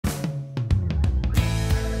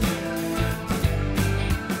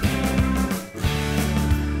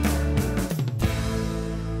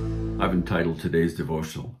entitled today's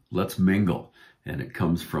devotional, Let's Mingle. And it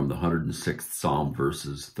comes from the 106th Psalm,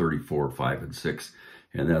 verses 34, 5, and 6.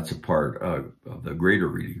 And that's a part of the greater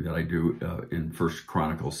reading that I do in 1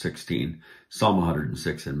 Chronicles 16, Psalm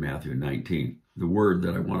 106, and Matthew 19. The word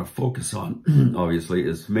that I want to focus on, obviously,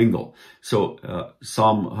 is mingle. So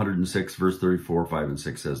Psalm 106, verse 34, 5, and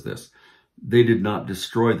 6 says this: They did not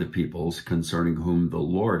destroy the peoples concerning whom the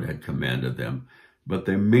Lord had commanded them, but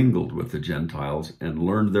they mingled with the Gentiles and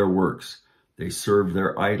learned their works. They served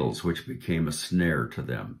their idols, which became a snare to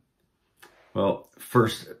them. Well,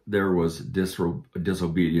 first, there was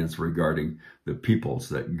disobedience regarding the peoples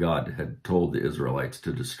that God had told the Israelites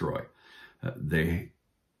to destroy. They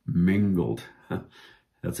mingled.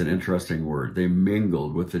 That's an interesting word. They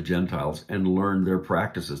mingled with the Gentiles and learned their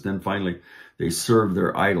practices. Then finally, they served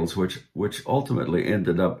their idols, which ultimately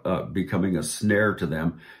ended up becoming a snare to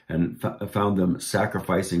them, and found them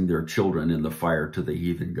sacrificing their children in the fire to the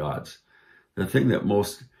heathen gods. The thing that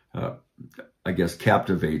most,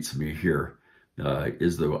 captivates me here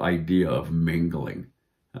is the idea of mingling.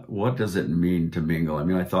 What does it mean to mingle? I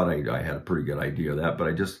mean, I thought I had a pretty good idea of that, but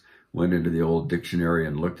I just went into the old dictionary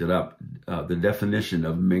and looked it up. The definition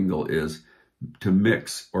of mingle is to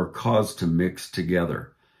mix or cause to mix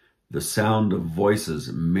together. The sound of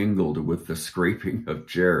voices mingled with the scraping of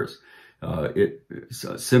chairs.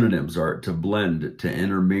 Synonyms are to blend, to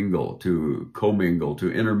intermingle, to commingle,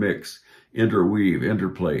 to intermix, interweave,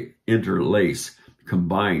 interplay, interlace,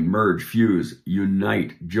 combine, merge, fuse,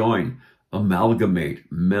 unite, join, amalgamate,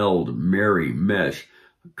 meld, marry, mesh,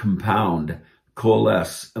 compound,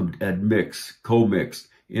 coalesce, admix, co-mix,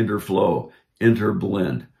 interflow,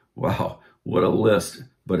 interblend. Wow, what a list.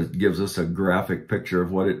 But it gives us a graphic picture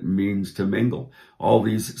of what it means to mingle. All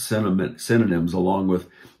these synonyms, along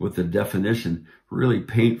with the definition, really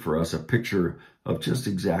paint for us a picture of just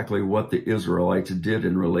exactly what the Israelites did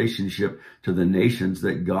in relationship to the nations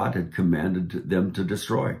that God had commanded them to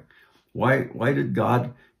destroy. Why did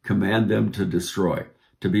God command them to destroy,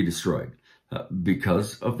 to be destroyed?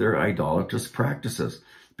 Because of their idolatrous practices,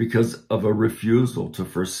 because of a refusal to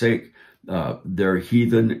forsake their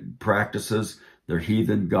heathen practices, their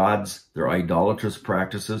heathen gods, their idolatrous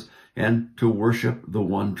practices, and to worship the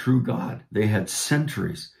one true God. They had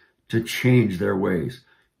centuries to change their ways,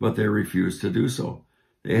 but they refused to do so.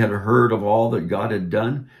 They had heard of all that God had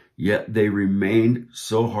done, yet they remained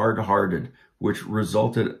so hard-hearted, which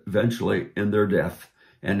resulted eventually in their death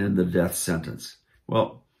and in the death sentence.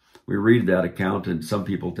 Well, we read that account, and some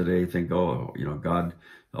people today think, God,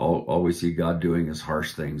 always see God doing his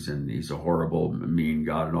harsh things, and he's a horrible, mean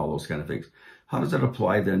God, and all those kind of things. How does that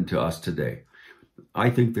apply then to us today? I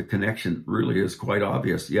think the connection really is quite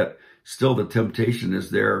obvious, yet still the temptation is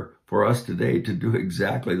there for us today to do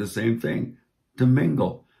exactly the same thing, to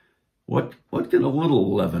mingle. What can a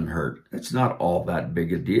little leaven hurt? It's not all that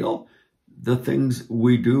big a deal. The things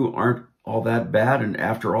we do aren't all that bad, and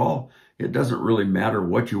after all, it doesn't really matter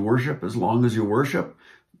what you worship as long as you worship,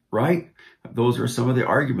 right? Those are some of the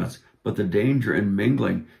arguments. But the danger in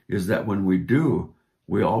mingling is that when we do,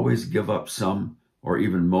 we always give up some or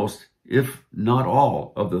even most, if not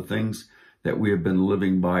all, of the things that we have been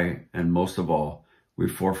living by, and most of all, we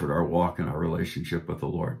forfeit our walk and our relationship with the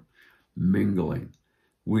Lord. Mingling.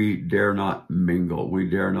 We dare not mingle. We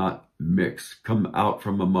dare not mix. Come out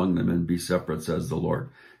from among them and be separate, says the Lord.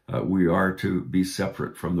 We are to be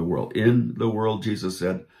separate from the world. In the world, Jesus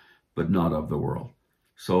said, but not of the world.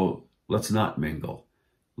 So let's not mingle.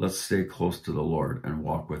 Let's stay close to the Lord and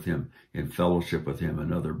walk with him, in fellowship with him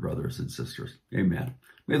and other brothers and sisters. Amen.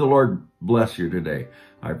 May the Lord bless you today,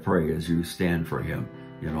 I pray, as you stand for him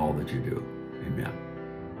in all that you do. Amen.